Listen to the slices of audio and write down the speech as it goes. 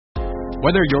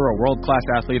Whether you're a world-class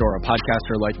athlete or a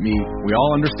podcaster like me, we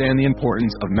all understand the importance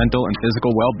of mental and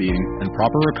physical well-being and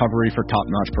proper recovery for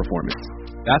top-notch performance.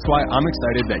 That's why I'm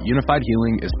excited that Unified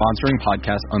Healing is sponsoring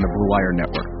podcasts on the Blue Wire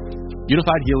Network.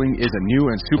 Unified Healing is a new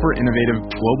and super innovative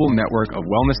global network of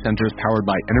wellness centers powered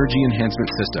by Energy Enhancement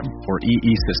System, or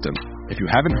EE System. If you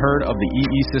haven't heard of the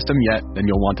EE System yet, then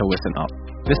you'll want to listen up.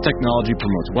 This technology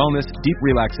promotes wellness, deep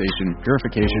relaxation,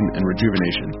 purification, and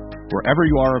rejuvenation. Wherever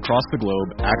you are across the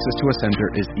globe, access to a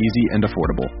center is easy and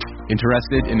affordable.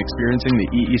 Interested in experiencing the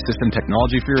EE System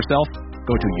technology for yourself?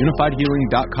 Go to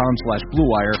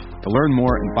unifiedhealing.com/bluewire to learn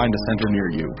more and find a center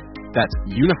near you. That's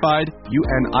unified,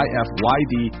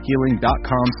 UNIFYD,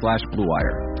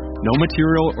 healing.com/bluewire. No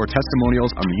material or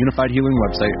testimonials on the Unified Healing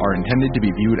website are intended to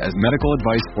be viewed as medical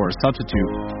advice or a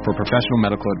substitute for professional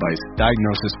medical advice,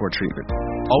 diagnosis, or treatment.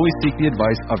 Always seek the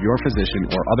advice of your physician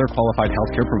or other qualified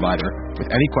healthcare provider with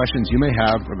any questions you may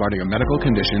have regarding a medical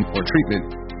condition or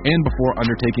treatment and before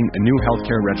undertaking a new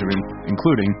healthcare regimen,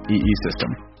 including EE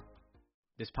System.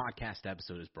 This podcast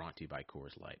episode is brought to you by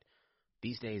Coors Light.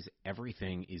 These days,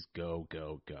 everything is go,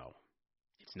 go, go.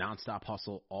 It's nonstop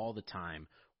hustle all the time.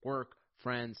 Work,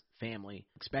 friends, family,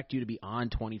 expect you to be on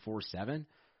 24/7?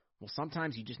 Well,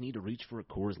 sometimes you just need to reach for a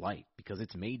Coors Light because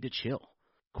it's made to chill.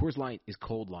 Coors Light is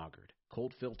cold lagered,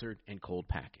 cold filtered, and cold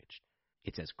packaged.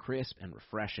 It's as crisp and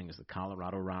refreshing as the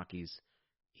Colorado Rockies.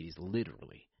 It is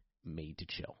literally made to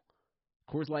chill.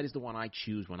 Coors Light is the one I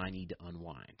choose when I need to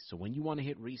unwind. So when you want to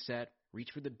hit reset,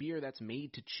 reach for the beer that's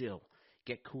made to chill.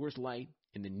 Get Coors Light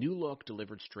in the new look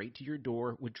delivered straight to your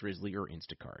door with Drizzly or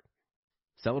Instacart.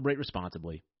 Celebrate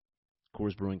responsibly.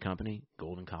 Coors Brewing Company,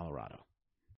 Golden, Colorado.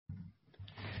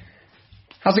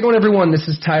 How's it going, everyone? This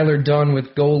is Tyler Dunn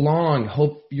with Go Long.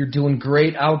 Hope you're doing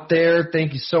great out there.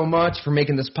 Thank you so much for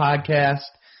making this podcast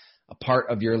a part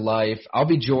of your life. I'll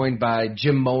be joined by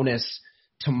Jim Monos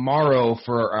tomorrow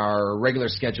for our regular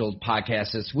scheduled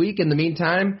podcast this week. In the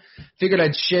meantime, figured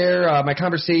I'd share my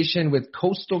conversation with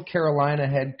Coastal Carolina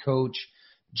head coach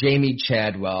Jamie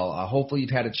Chadwell. Hopefully you've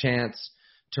had a chance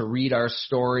to read our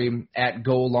story at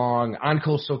Go Long on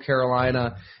Coastal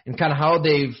Carolina and kind of how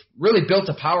they've really built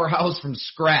a powerhouse from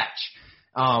scratch.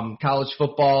 College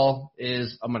football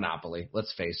is a monopoly.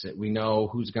 Let's face it. We know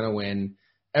who's going to win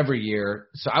every year.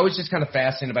 So I was just kind of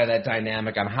fascinated by that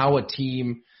dynamic on how a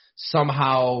team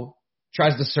somehow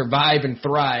tries to survive and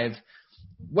thrive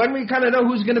when we kind of know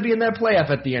who's going to be in that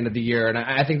playoff at the end of the year. And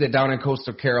I think that down in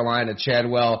Coastal Carolina,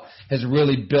 Chadwell has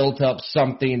really built up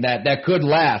something that could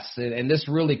last. And this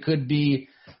really could be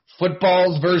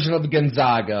football's version of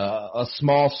Gonzaga, a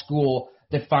small school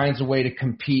that finds a way to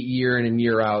compete year in and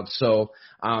year out. So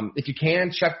if you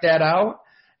can, check that out.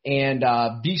 And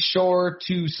be sure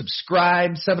to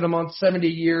subscribe, 7 a month, 70 a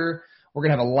year. We're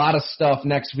going to have a lot of stuff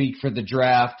next week for the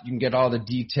draft. You can get all the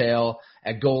detail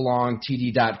at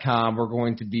golongtd.com. We're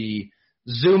going to be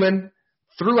zooming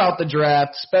throughout the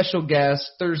draft, special guests,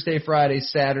 Thursday, Friday,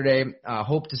 Saturday.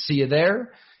 Hope to see you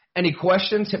there. Any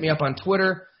questions, hit me up on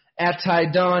Twitter, at Ty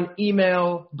Dunn,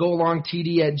 email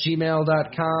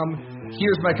golongtd@gmail.com.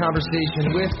 Here's my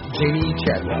conversation with Jamie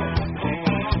Chadwell.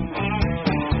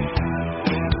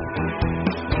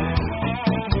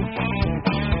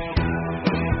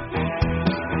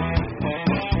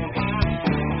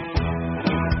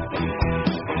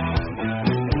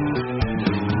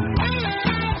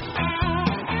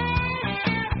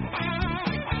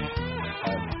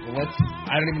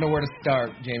 I don't even know where to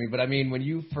start, Jamie, but I mean, when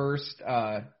you first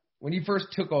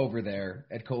took over there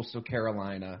at Coastal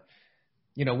Carolina,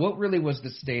 you know, what really was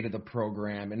the state of the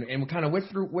program, and kind of went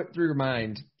through your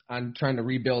mind on trying to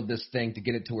rebuild this thing to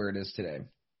get it to where it is today?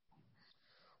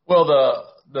 Well,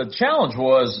 the challenge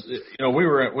was, you know, we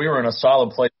were in a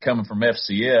solid place coming from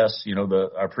FCS. You know,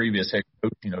 our previous head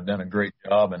coach, you know, done a great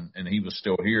job, and he was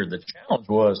still here. The challenge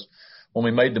was, when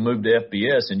we made the move to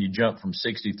FBS and you jump from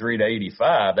 63 to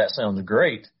 85, that sounds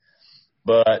great.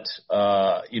 But,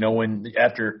 you know, when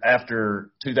after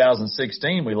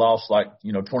 2016, we lost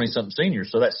 20-something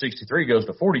seniors. So that 63 goes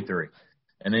to 43.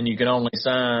 And then you can only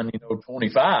sign,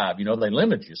 25. They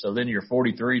limit you. So then you're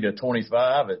 43 to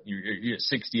 25. You're at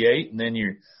 68, and then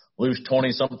you lose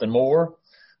 20-something more.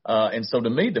 And so to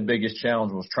me, the biggest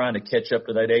challenge was trying to catch up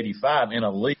to that 85 in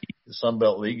a league. The Sun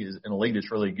Belt League is in a league that's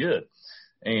really good.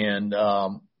 And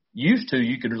used to,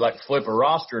 you could flip a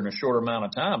roster in a short amount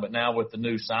of time, but now with the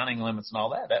new signing limits and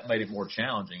all that made it more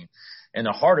challenging. And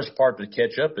the hardest part to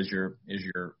catch up is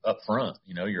your up front,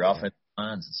 your offensive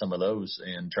lines and some of those,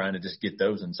 and trying to just get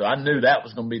those. And so I knew that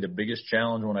was going to be the biggest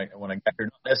challenge when I got here.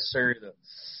 Not necessarily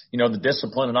the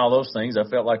discipline and all those things. I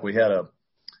felt like we had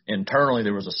internally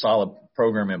there was a solid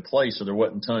program in place, so there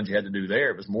wasn't tons you had to do there.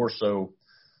 It was more so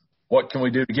what can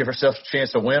we do to give ourselves a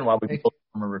chance to win while we build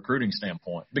from a recruiting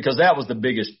standpoint? Because that was the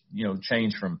biggest,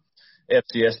 change from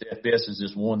FCS to FBS is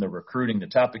just one, the recruiting, the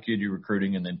type of kid you're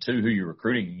recruiting, and then two, who you're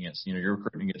recruiting against. You're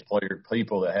recruiting against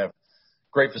people that have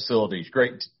great facilities,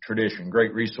 great tradition,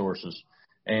 great resources.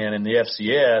 And in the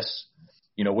FCS,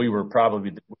 we were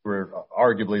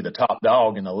arguably the top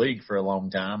dog in the league for a long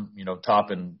time,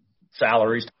 topping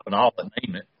salaries, topping all but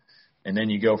name it. And then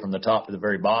you go from the top to the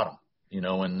very bottom,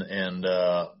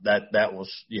 that was,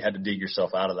 you had to dig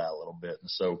yourself out of that a little bit. And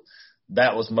so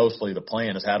that was mostly the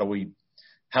plan, is how do we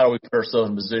put ourselves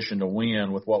in position to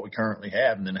win with what we currently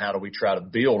have, and then how do we try to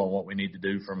build on what we need to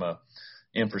do from a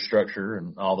infrastructure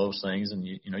and all those things. And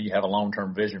you have a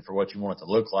long-term vision for what you want it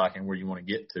to look like and where you want to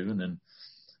get to, and then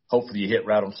hopefully you hit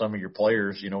right on some of your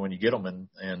players, when you get them.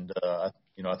 And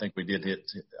I think we did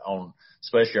hit on,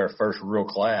 especially our first real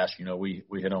class. We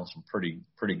hit on some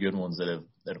pretty good ones that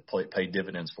have paid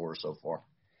dividends for us so far.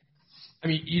 I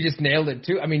mean, you just nailed it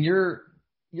too. I mean, you're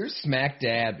smack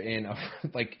dab in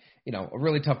a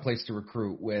really tough place to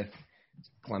recruit with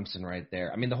Clemson right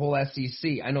there. I mean, the whole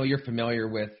SEC. I know you're familiar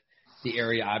with the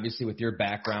area, obviously, with your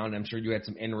background. I'm sure you had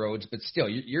some inroads, but still,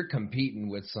 you're competing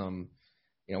with some.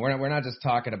 We're not just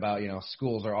talking about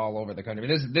schools are all over the country.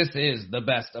 This is the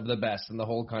best of the best in the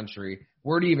whole country.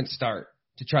 Where do you even start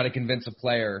to try to convince a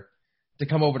player to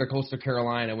come over to Coastal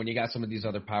Carolina when you got some of these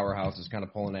other powerhouses kind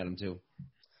of pulling at them too?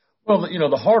 Well,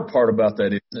 the hard part about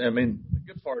that is, the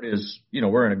good part is,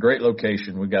 we're in a great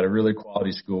location. We've got a really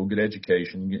quality school, good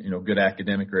education, good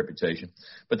academic reputation.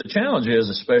 But the challenge is,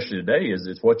 especially today, is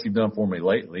it's what you've done for me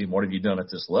lately and what have you done at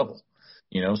this level.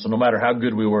 So no matter how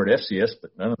good we were at FCS,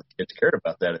 but none of the kids cared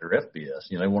about that at their FBS.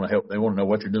 They want to help. They want to know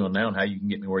what you're doing now and how you can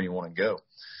get me where you want to go.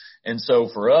 And so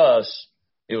for us,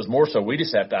 it was more so we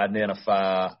just have to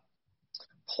identify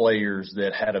players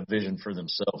that had a vision for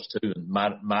themselves too, and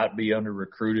might be under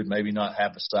recruited, maybe not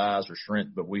have the size or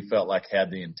strength, but we felt like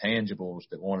had the intangibles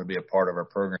that wanted to be a part of our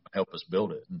program and help us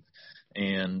build it.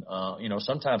 And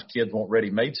sometimes kids want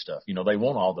ready-made stuff. They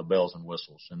want all the bells and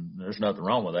whistles, and there's nothing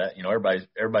wrong with that.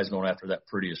 Everybody's going after that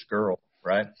prettiest girl,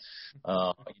 right?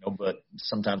 But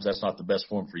sometimes that's not the best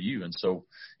one for you. And so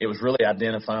it was really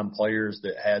identifying players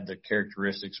that had the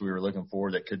characteristics we were looking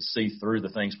for, that could see through the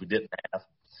things we didn't have,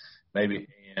 maybe,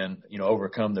 and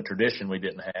overcome the tradition we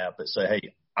didn't have, but say,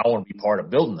 hey, I want to be part of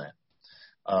building that.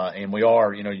 And we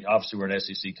are, obviously we're an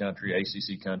SEC country,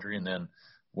 ACC country, and then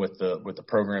with the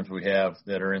programs we have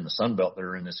that are in the Sun Belt that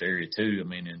are in this area too.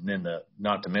 And then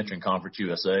not to mention Conference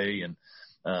USA, and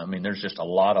there's just a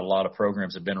lot of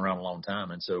programs that have been around a long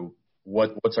time. And so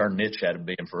what's our niche had to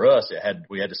be? And for us,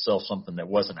 we had to sell something that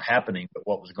wasn't happening, but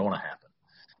what was going to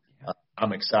happen.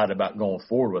 I'm excited about going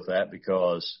forward with that,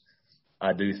 because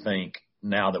I do think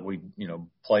now that we,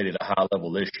 played at a high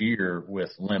level this year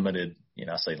with limited,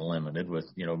 I say limited with,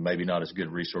 maybe not as good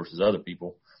resources as other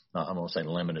people. I'm going to say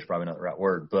limited is probably not the right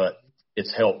word, but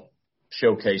it's helped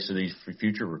showcase to these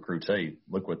future recruits, hey,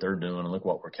 look what they're doing and look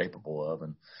what we're capable of.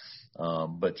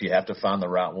 And, but you have to find the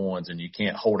right ones, and you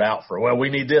can't hold out for, well, we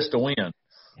need this to win.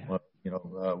 Yeah.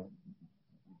 Well,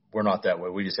 we're not that way.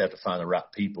 We just have to find the right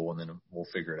people, and then we'll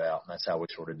figure it out. And that's how we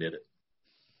sort of did it.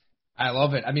 I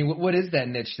love it. What is that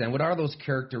niche then? What are those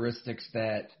characteristics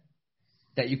that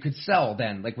you could sell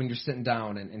then, like when you're sitting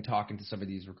down and talking to some of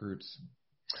these recruits?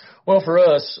 Well, for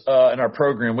us in our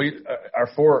program, our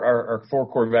four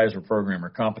core values of our program are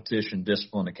competition,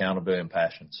 discipline, accountability, and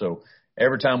passion. So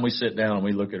every time we sit down and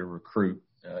we look at a recruit,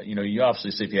 you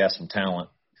obviously see if you have some talent,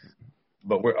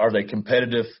 but are they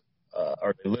competitive?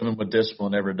 Are they living with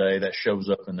discipline every day? That shows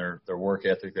up in their work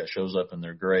ethic, that shows up in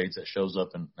their grades, that shows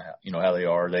up in how they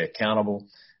are. Are they accountable?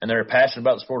 And they're passionate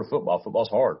about the sport of football. Football's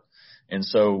hard. And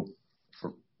so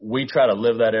we try to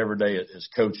live that every day as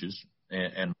coaches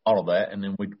and model that. And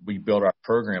then we build our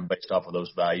program based off of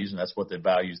those values, and that's what the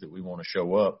values that we want to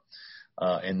show up.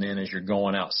 And then as you're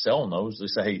going out selling those, they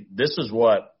say, hey, this is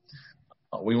what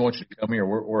we want you to come here.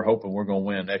 We're hoping we're going to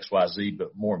win X, Y, Z,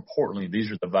 but more importantly,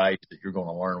 these are the values that you're going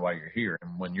to learn while you're here.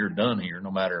 And when you're done here,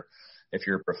 no matter if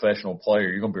you're a professional player,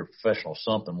 you're going to be a professional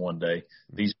something one day.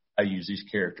 These values, these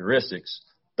characteristics,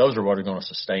 those are what are going to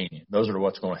sustain you. Those are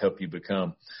what's going to help you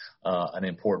become an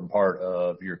important part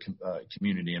of your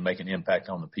community and make an impact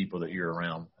on the people that you're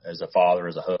around as a father,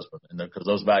 as a husband. And because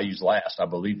those values last, I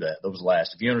believe that those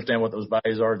last. If you understand what those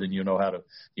values are, then you know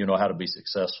how to be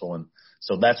successful. And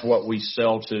so that's what we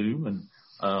sell to. And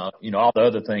all the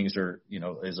other things are,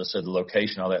 as I said, the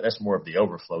location, all that. That's more of the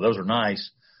overflow. Those are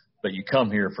nice, but you come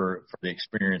here for the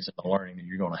experience and the learning that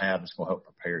you're going to have. It's going to help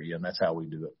prepare you, and that's how we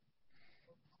do it.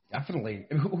 Definitely.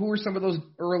 And who were some of those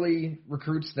early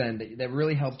recruits then that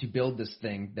really helped you build this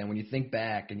thing? Then when you think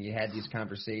back and you had these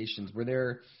conversations, were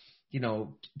there, 2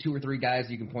 or 3 guys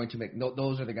you can point to?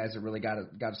 Those are the guys that really got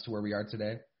us to where we are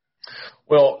today.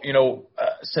 Well,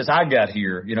 since I got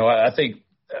here, I think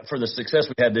for the success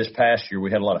we had this past year, we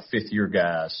had a lot of fifth-year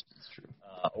guys,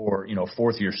 or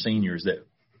fourth-year seniors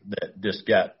that just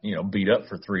got beat up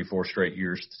for 3-4 straight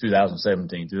years,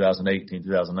 2017, 2018,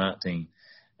 2019.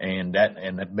 And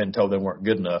have been told they weren't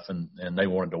good enough and they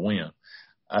wanted to win.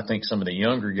 I think some of the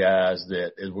younger guys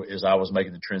that as I was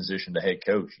making the transition to head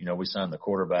coach, we signed the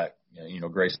quarterback,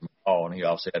 Grayson McCall, and he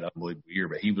obviously had an unbelievable year,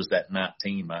 but he was that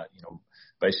 19,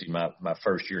 basically my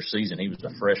first year season. He was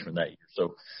a freshman that year.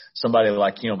 So somebody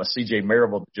like him, a CJ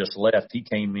Marable that just left, he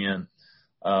came in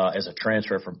as a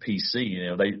transfer from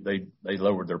PC. They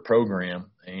lowered their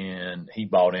program, and he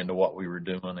bought into what we were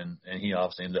doing, and he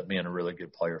obviously ended up being a really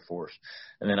good player for us.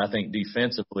 And then I think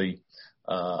defensively,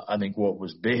 I think what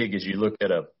was big is you look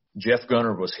at Jeff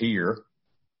Gunner was here,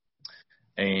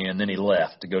 and then he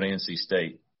left to go to NC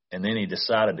State. And then he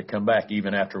decided to come back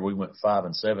even after we went 5-7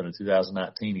 in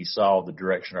 2019. He saw the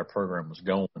direction our program was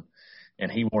going, and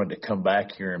he wanted to come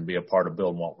back here and be a part of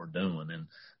building what we're doing. And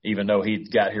even though he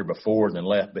got here before and then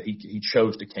left, but he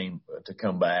chose to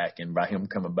come back, and by him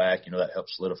coming back, that helped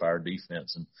solidify our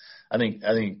defense. And I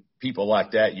think people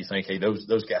like that, you think, hey, those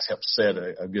guys helped set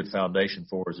a good foundation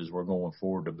for us as we're going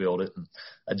forward to build it. And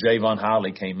Javon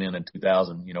Holly came in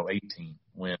 2018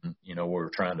 when we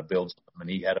were trying to build something, and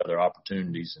he had other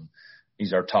opportunities, and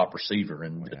he's our top receiver,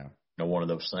 and one of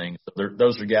those things. So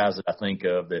those are guys that I think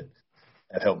of that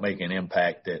have helped make an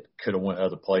impact that could have went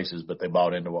other places, but they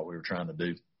bought into what we were trying to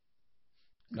do.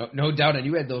 No doubt. And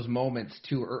you had those moments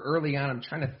too early on. I'm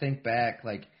trying to think back,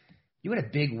 like you had a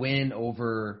big win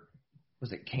over,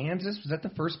 was it Kansas? Was that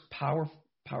the first Power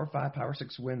 5, Power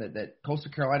 6 win that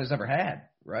Coastal Carolina's ever had,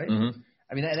 right? Mm-hmm.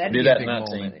 I mean, that'd be a big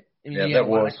moment. I mean, that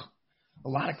was a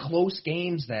lot of close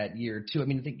games that year too. I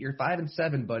mean, I think you're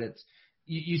 5-7, but it's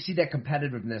you see that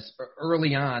competitiveness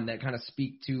early on that kind of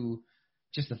speak to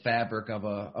just the fabric of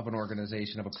an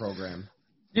organization, of a program.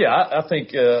 Yeah, I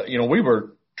think we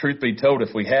were. Truth be told,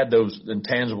 if we had those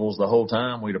intangibles the whole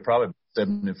time, we'd have probably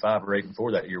been 7-5 or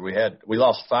 8-4 that year. We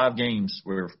lost 5 games.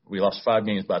 We lost 5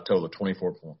 games by a total of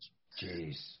 24 points.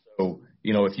 Jeez. So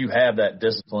if you have that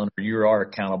discipline or you are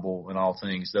accountable in all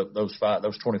things, those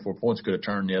 24 points could have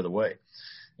turned the other way.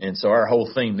 And so our whole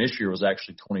theme this year was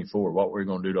actually 24. What we're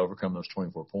going to do to overcome those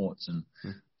 24 points, and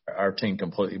our team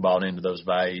completely bought into those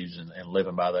values and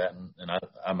living by that. And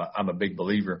I'm a big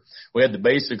believer. We had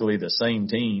basically the same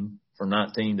team from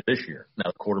 19 to this year. Now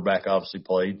the quarterback obviously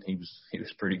played. He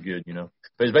was pretty good,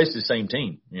 but it's basically the same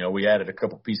team. We added a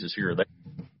couple pieces here or there,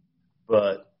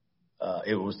 but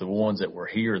it was the ones that were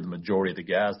here. The majority of the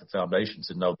guys, the foundation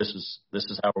said, no, this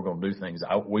is how we're going to do things.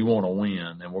 We want to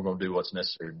win, and we're going to do what's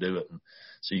necessary to do it. And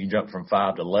so you jump from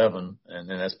 5 to 11, and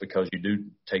then that's because you do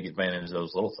take advantage of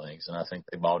those little things. And I think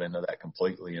they bought into that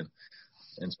completely. And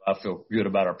so I feel good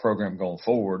about our program going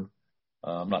forward.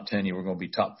 I'm not telling you we're going to be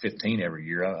top 15 every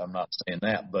year. I'm not saying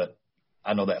that, but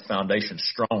I know that foundation's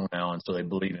strong now, and so they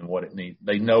believe in what it needs.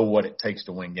 They know what it takes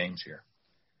to win games here.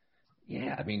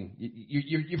 Yeah, I mean,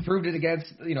 you proved it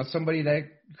against somebody that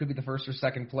could be the first or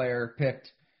second player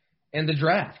picked in the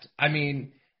draft. I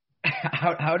mean,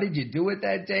 how did you do it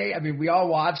that day? I mean, we all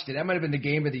watched it. That might have been the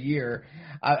game of the year.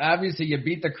 Obviously, you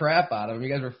beat the crap out of them. You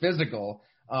guys were physical.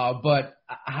 But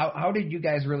how did you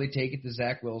guys really take it to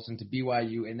Zach Wilson, to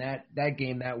BYU, in that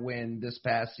game, that win this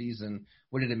past season?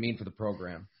 What did it mean for the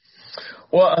program?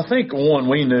 Well, I think we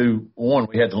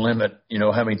had to limit,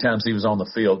 how many times he was on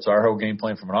the field. So our whole game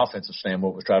plan from an offensive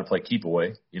standpoint was try to play keep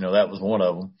away. That was one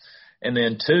of them. And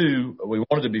then 2, we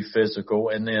wanted to be physical.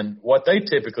 And then what they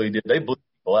typically did, they blew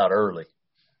people out early.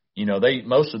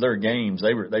 Most of their games,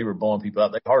 they were blowing people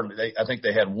out. I think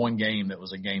they had one game that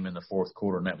was a game in the fourth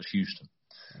quarter, and that was Houston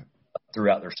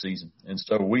throughout their season. And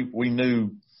so we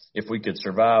knew if we could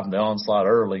survive the onslaught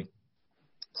early,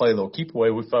 play a little keep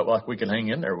away, we felt like we could hang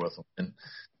in there with them.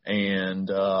 And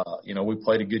we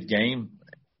played a good game.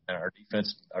 Our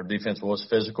defense was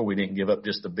physical. We didn't give up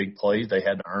just the big plays. They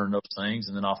had to earn those things.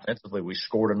 And then offensively, we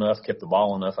scored enough, kept the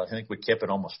ball enough. I think we kept it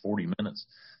almost 40 minutes.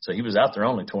 So he was out there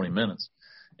only 20 minutes.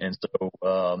 And so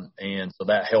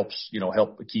that helps,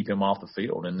 help keep him off the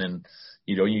field. And then,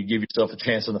 you give yourself a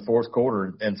chance in the fourth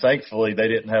quarter. And thankfully, they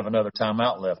didn't have another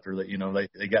timeout left, or that,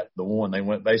 they got the one. They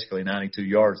went basically 92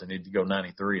 yards. They needed to go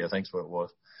 93, I think is what it was.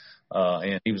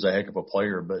 And he was a heck of a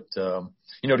player. But, to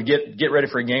get ready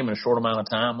for a game in a short amount of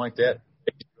time like that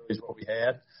is what we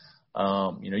had.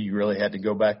 You really had to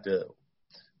go back to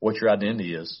what your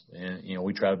identity is. And,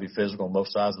 we try to be physical on both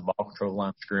sides of the ball, control the line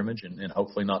of scrimmage, and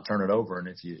hopefully not turn it over. And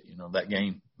if that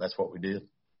game, that's what we did.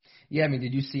 Yeah, I mean,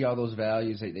 did you see all those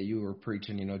values that you were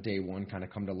preaching, day one kind of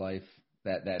come to life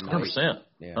that night? 100%.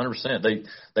 Yeah. 100%.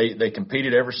 They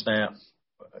competed every snap.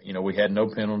 We had no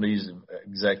penalties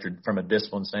exacted from a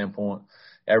discipline standpoint.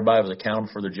 Everybody was accountable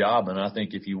for their job. And I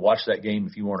think if you watch that game,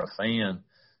 if you weren't a fan,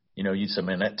 you'd say,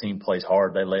 man, that team plays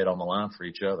hard. They lay it on the line for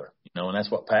each other, and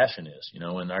that's what passion is,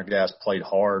 and our guys played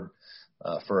hard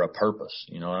for a purpose,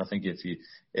 and I think if you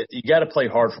got to play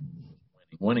hard for winning.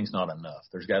 Winning's not enough.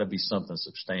 There's got to be something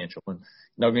substantial. And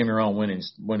don't get me wrong,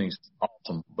 winning's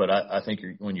awesome, but I think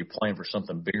when you're playing for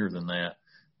something bigger than that,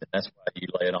 then that's why you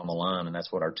lay it on the line, and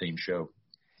that's what our team showed.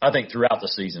 I think throughout the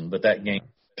season, but that game,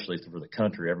 especially for the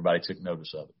country, everybody took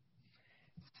notice of it.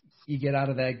 You get out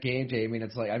of that game, Jay.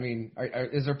 It's like,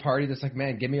 is there a party that's like,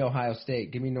 man, give me Ohio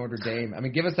State, give me Notre Dame.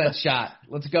 give us that shot.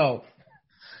 Let's go.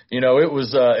 It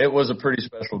was a pretty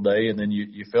special day, and then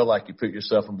you feel like you put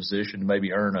yourself in position to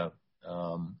maybe earn a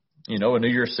New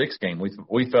Year's Six game.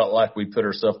 We felt like we put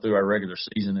ourselves through our regular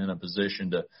season in a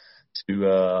position to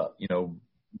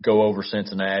go over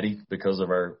Cincinnati because of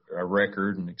our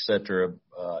record and et cetera,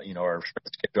 our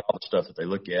schedule, all the stuff that they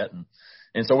look at.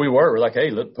 And so we're like, hey,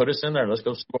 put us in there. Let's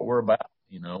go see what we're about,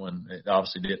 and it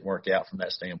obviously didn't work out from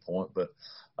that standpoint. But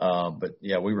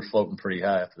yeah, we were floating pretty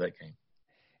high after that game.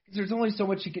 There's only so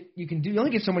much you can do. You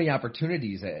only get so many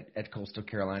opportunities at Coastal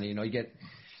Carolina. You get,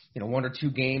 one or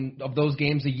two of those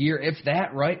games a year, if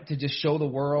that, right, to just show the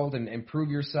world and prove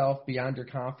yourself beyond your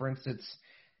conference.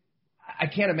 I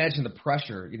can't imagine the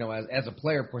pressure, as a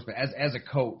player, of course, but as a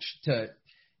coach to,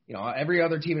 every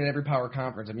other team in every power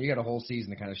conference. You got a whole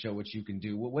season to kind of show what you can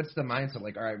do. What's the mindset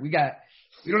like? All right, we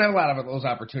don't have a lot of those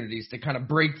opportunities to kind of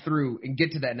break through and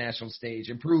get to that national stage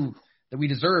and prove that we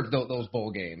deserve those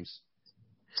bowl games.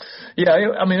 Yeah,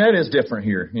 that is different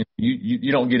here.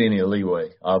 You don't get any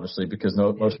leeway, obviously, because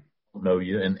most people don't know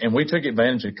you. And we took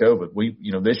advantage of COVID. We,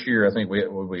 this year I think we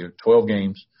had 12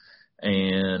 games,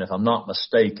 and if I'm not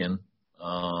mistaken,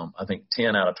 I think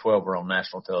 10 out of 12 were on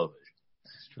national television.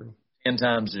 That's true. 10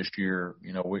 times this year,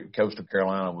 Coastal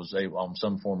Carolina was on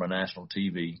some form of national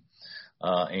TV,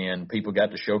 and people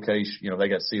got to showcase, they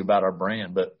got to see about our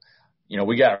brand. But,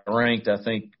 we got ranked, I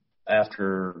think,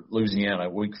 after Louisiana,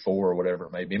 week 4 or whatever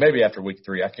it may be. Maybe after week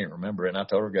 3, I can't remember. And I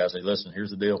told our guys, hey, listen,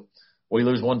 here's the deal. We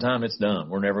lose one time, it's done.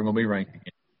 We're never going to be ranked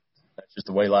again. That's just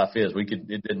the way life is. It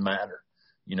didn't matter.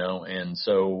 And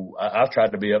so I've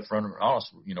tried to be upfront and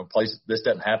honest. This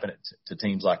doesn't happen to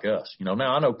teams like us. Now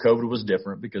I know COVID was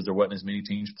different because there wasn't as many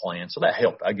teams playing, so that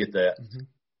helped. I get that,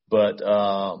 but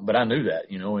I knew that,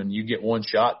 and you get one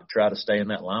shot to try to stay in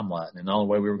that limelight, and the only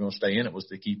way we were going to stay in it was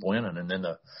to keep winning. And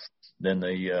then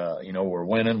we're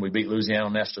winning. We beat Louisiana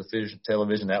on national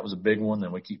television. That was a big one.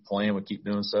 Then we keep playing, we keep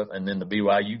doing stuff, and then the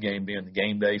BYU game being the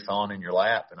game day falling in your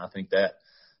lap, and I think that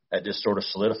just sort of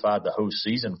solidified the whole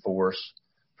season for us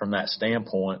from that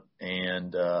standpoint,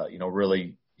 and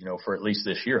really, for at least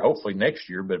this year, hopefully next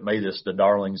year, but made us the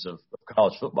darlings of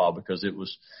college football because it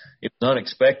was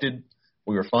unexpected.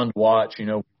 We were fun to watch. We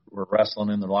were wrestling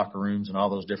in the locker rooms and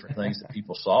all those different things that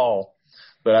people saw.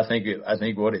 But I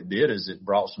think what it did is it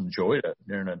brought some joy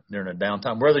during a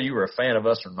downtime, whether you were a fan of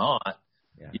us or not.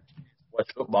 Yeah. You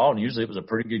watched football, and usually it was a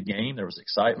pretty good game. There was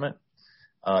excitement.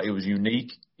 It was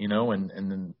unique,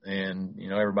 and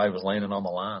everybody was landing on the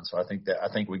line. So I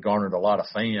think we garnered a lot of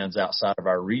fans outside of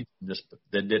our region just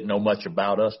that didn't know much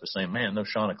about us, but saying, man, those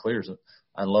Chanticleers,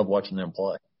 I love watching them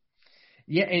play.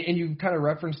 Yeah, and you kind of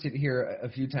referenced it here a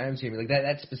few times, Jamie, like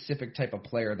that specific type of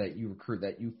player that you recruit,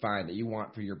 that you find, that you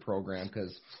want for your program,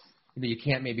 because you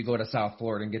can't maybe go to South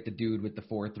Florida and get the dude with the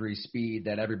 4.3 speed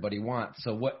that everybody wants.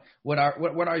 So what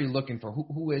are you looking for?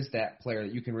 Who is that player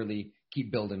that you can really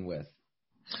keep building with?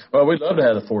 Well, we'd love to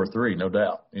have the 4.3, no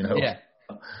doubt. Yeah.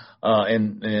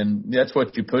 And that's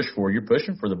what you push for. You're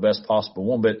pushing for the best possible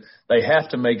one, but they have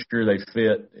to make sure they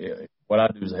fit. What I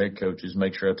do as a head coach is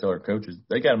make sure I tell our coaches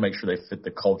they got to make sure they fit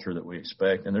the culture that we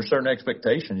expect. And there's certain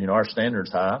expectations. Our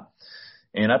standard's high.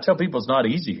 And I tell people it's not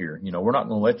easy here. We're not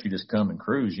going to let you just come and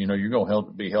cruise. You're going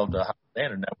to be held to a high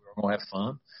standard. Now we're going to have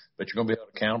fun, but you're going to be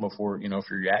held accountable for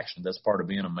your actions. That's part of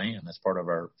being a man. That's part of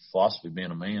our philosophy of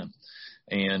being a man.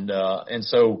 And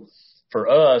so for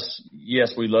us,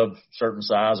 yes, we love certain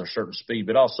size or certain speed,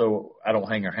 but also I don't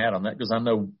hang our hat on that because I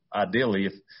know ideally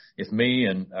if me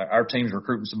and our team's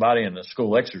recruiting somebody and the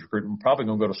School X is recruiting, we're probably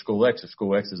going to go to School X if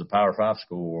School X is a Power 5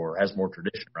 school or has more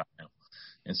tradition right now.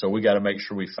 And so we got to make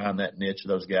sure we find that niche of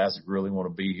those guys that really want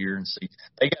to be here and see.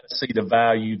 They got to see the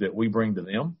value that we bring to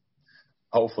them.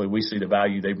 Hopefully we see the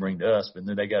value they bring to us, but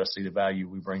then they got to see the value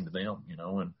we bring to them,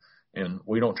 and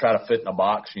we don't try to fit in a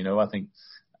box. I think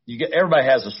everybody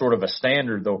has a sort of a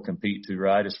standard they'll compete to,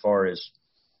 right, as far as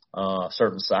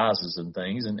certain sizes and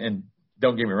things. And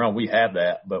don't get me wrong, we have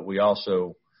that, but we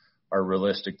also are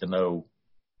realistic to know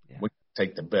we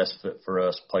take the best fit for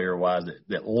us player-wise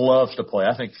that loves to play.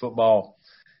 I think football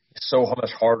is so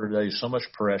much harder today, so much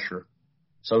pressure,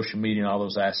 social media and all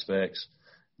those aspects.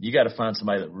 You got to find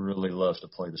somebody that really loves to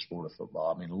play the sport of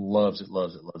football. I mean, loves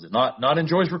it. Not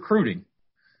enjoys recruiting,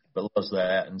 but loves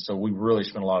that. And so we really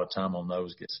spend a lot of time on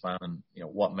those, finding,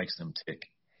 what makes them tick.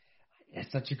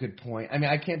 That's such a good point. I mean,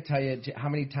 I can't tell you how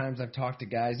many times I've talked to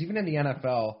guys, even in the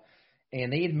NFL,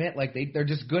 and they admit like they're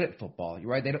just good at football,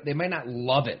 right? They might not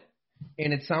love it.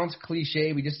 And it sounds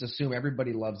cliche. We just assume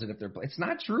everybody loves it if they're playing. It's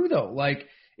not true, though. Like,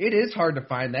 it is hard to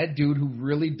find that dude who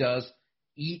really does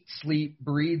eat, sleep,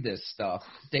 breathe this stuff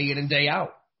day in and day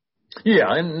out. Yeah,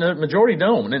 and the majority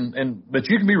don't. But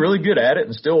you can be really good at it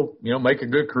and still, make a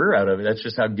good career out of it. That's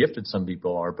just how gifted some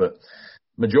people are. But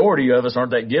majority of us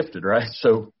aren't that gifted, right?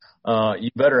 So you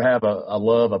better have a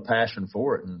love, a passion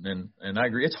for it. And I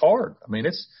agree, it's hard.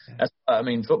 I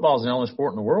mean, football is the only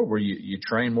sport in the world where you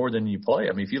train more than you play.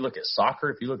 I mean, if you look at soccer,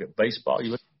 if you look at baseball,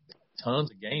 you look at tons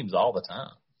of games all the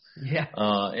time. Yeah.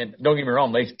 And don't get me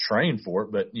wrong, they train for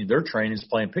it, but their training is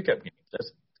playing pickup games.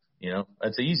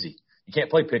 That's easy. You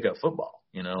can't play pickup football,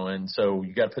 and so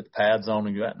you got to put the pads on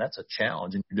and go out, and that's a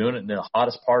challenge. And you're doing it in the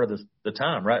hottest part of the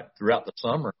time, right, throughout the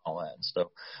summer and all that and stuff.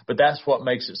 But that's what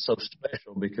makes it so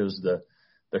special, because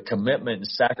the commitment and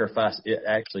sacrifice it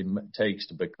actually takes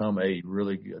to become a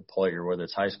really good player, whether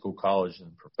it's high school, college,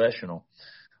 and professional.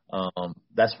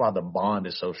 That's why the bond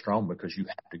is so strong, because you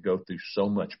have to go through so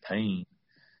much pain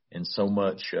and so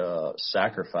much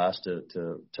sacrifice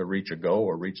to reach a goal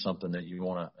or reach something that you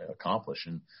want to accomplish.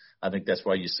 And I think that's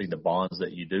why you see the bonds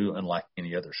that you do, unlike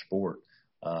any other sport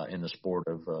in the sport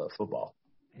of football.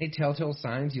 Any telltale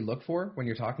signs you look for when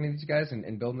you're talking to these guys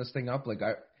and building this thing up? Like,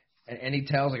 any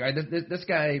tells, like, this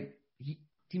guy,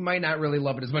 he might not really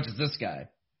love it as much as this guy.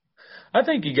 I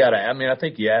think you have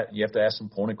to ask some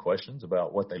pointed questions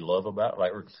about what they love about it.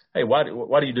 Like, hey, why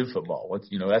do you do football?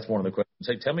 That's one of the questions.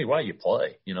 Say, tell me why you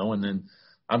play, and then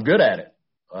I'm good at it.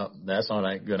 That's not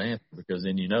a good answer, because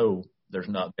then there's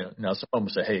not. Now, someone will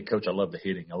say, hey, coach, I love the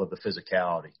hitting. I love the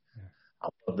physicality. I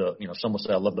love some will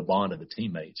say, I love the bond of the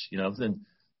teammates. Then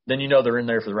they're in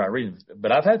there for the right reasons.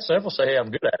 But I've had several say, hey, I'm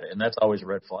good at it, and that's always a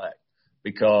red flag,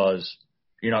 because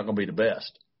you're not going to be the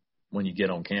best when you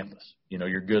get on campus.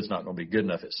 Your good's not going to be good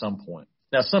enough at some point.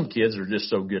 Now, some kids are just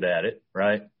so good at it,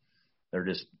 right? They're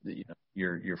just,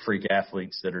 your freak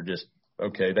athletes that are just,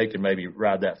 okay, they can maybe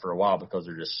ride that for a while because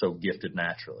they're just so gifted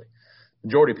naturally.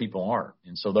 Majority of people aren't.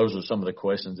 And so those are some of the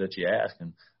questions that you ask.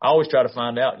 And I always try to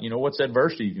find out, what's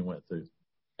adversity you went through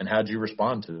and how'd you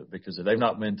respond to it? Because if they've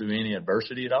not been through any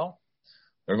adversity at all,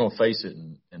 they're going to face it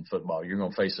in football. You're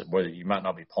going to face it whether you might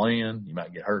not be playing, you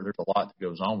might get hurt. There's a lot that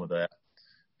goes on with that.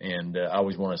 And I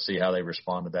always want to see how they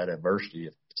respond to that adversity.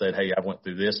 If they said, hey, I went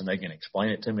through this, and they can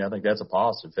explain it to me, I think that's a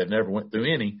positive. If they've never went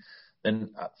through any, then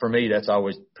for me, that's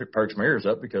always perks my ears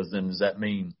up, because then does that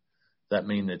mean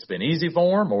it's been easy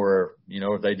for them, or,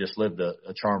 if they just lived a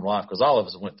charmed life? Because all of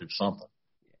us went through something.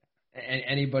 And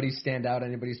anybody stand out,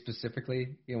 anybody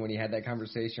specifically, when you had that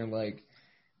conversation, like,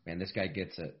 man, this guy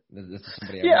gets it. This is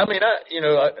somebody. Yeah,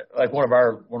 like one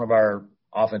of our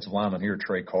offensive lineman here,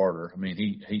 Trey Carter. I mean,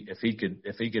 he if he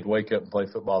could wake up and play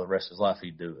football the rest of his life,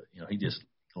 he'd do it. He just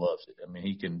loves it. I mean,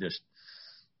 he can just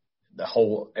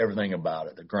everything about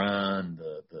it, the grind,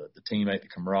 the teammate, the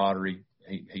camaraderie.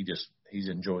 He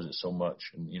enjoys it so much,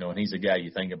 and and he's the guy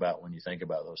you think about when you think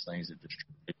about those things that just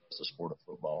the sport of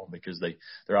football, because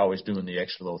they're always doing the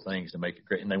extra little things to make it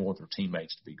great, and they want their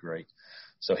teammates to be great.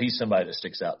 So he's somebody that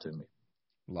sticks out to me.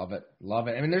 Love it.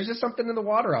 I mean, there's just something in the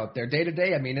water out there day to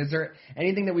day. I mean, is there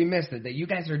anything that we missed that you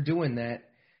guys are doing that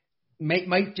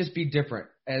might just be different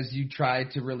as you try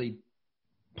to really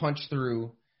punch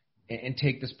through and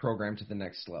take this program to the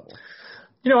next level?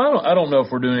 I don't know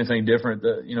if we're doing anything different.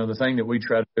 The thing that we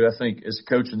try to do, I think, as a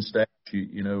coaching staff,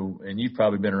 and you've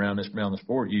probably been around the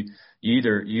sport, you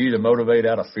either motivate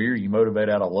out of fear, you motivate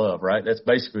out of love, right? That's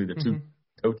basically the two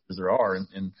coaches there are.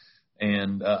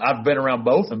 And I've been around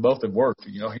both, and both have worked.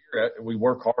 Here we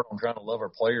work hard on trying to love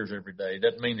our players every day. It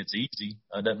doesn't mean it's easy.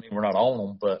 It doesn't mean we're not on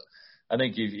them. But I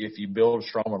think if you build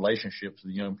strong relationships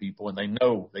with young people, and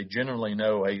they genuinely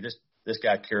know, hey, this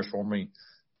guy cares for me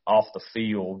off the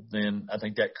field, then I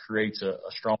think that creates a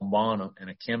strong bond and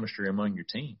a chemistry among your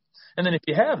team. And then if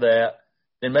you have that,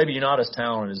 then maybe you're not as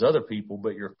talented as other people,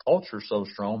 but your culture's so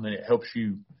strong that it helps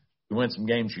you win some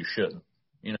games you shouldn't.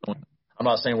 I'm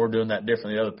not saying we're doing that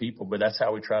differently than other people, but that's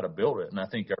how we try to build it. And I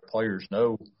think our players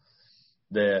know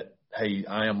that, hey,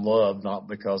 I am loved not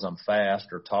because I'm fast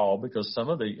or tall, because some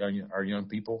of our young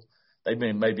people, they've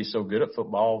been maybe so good at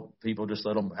football, people just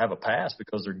let them have a pass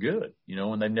because they're good,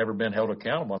 and they've never been held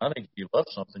accountable. And I think if you love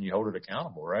something, you hold it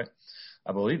accountable, right?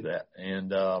 I believe that.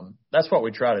 And that's what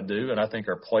we try to do. And I think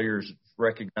our players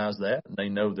recognize that, and they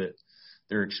know that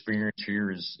their experience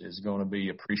here is going to be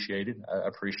appreciated. I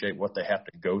appreciate what they have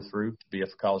to go through to be a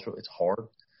college football. It's hard.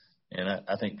 And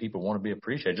I think people want to be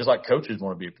appreciated, just like coaches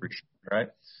want to be appreciated, right?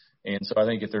 And so I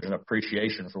think if there's an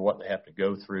appreciation for what they have to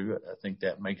go through, I think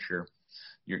that makes your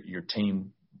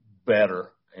team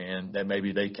better, and that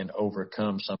maybe they can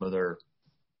overcome some of their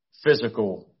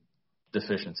physical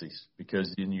deficiencies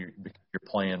because you're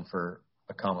playing for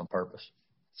a common purpose.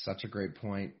 Such a great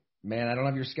point. Man, I don't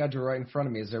have your schedule right in front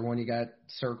of me. Is there one you got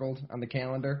circled on the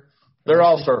calendar? They're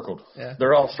all circled. Yeah.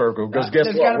 They're all circled because guess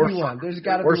what?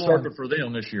 We're circled for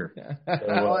them this year. Yeah.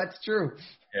 Oh, that's true.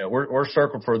 Yeah, we're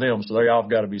circled for them, so they all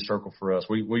got to be circled for us.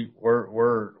 We don't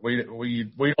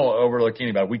overlook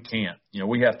anybody. We can't.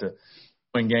 We have to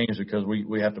win games because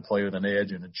we have to play with an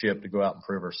edge and a chip to go out and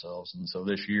prove ourselves. And so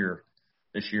this year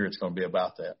it's going to be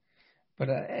about that. But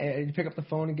hey, you pick up the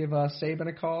phone and give Saban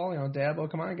a call.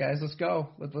 Dabo, come on, guys, let's go.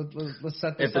 Let's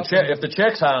set this up. If the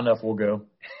check's high enough, we'll go.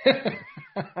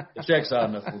 The check's high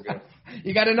enough, we'll go.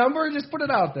 You got a number? Just put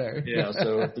it out there. Yeah.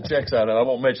 So if the check's high enough, I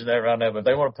won't mention that right now. But if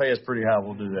they want to pay us pretty high,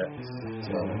 we'll do that.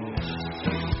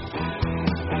 So.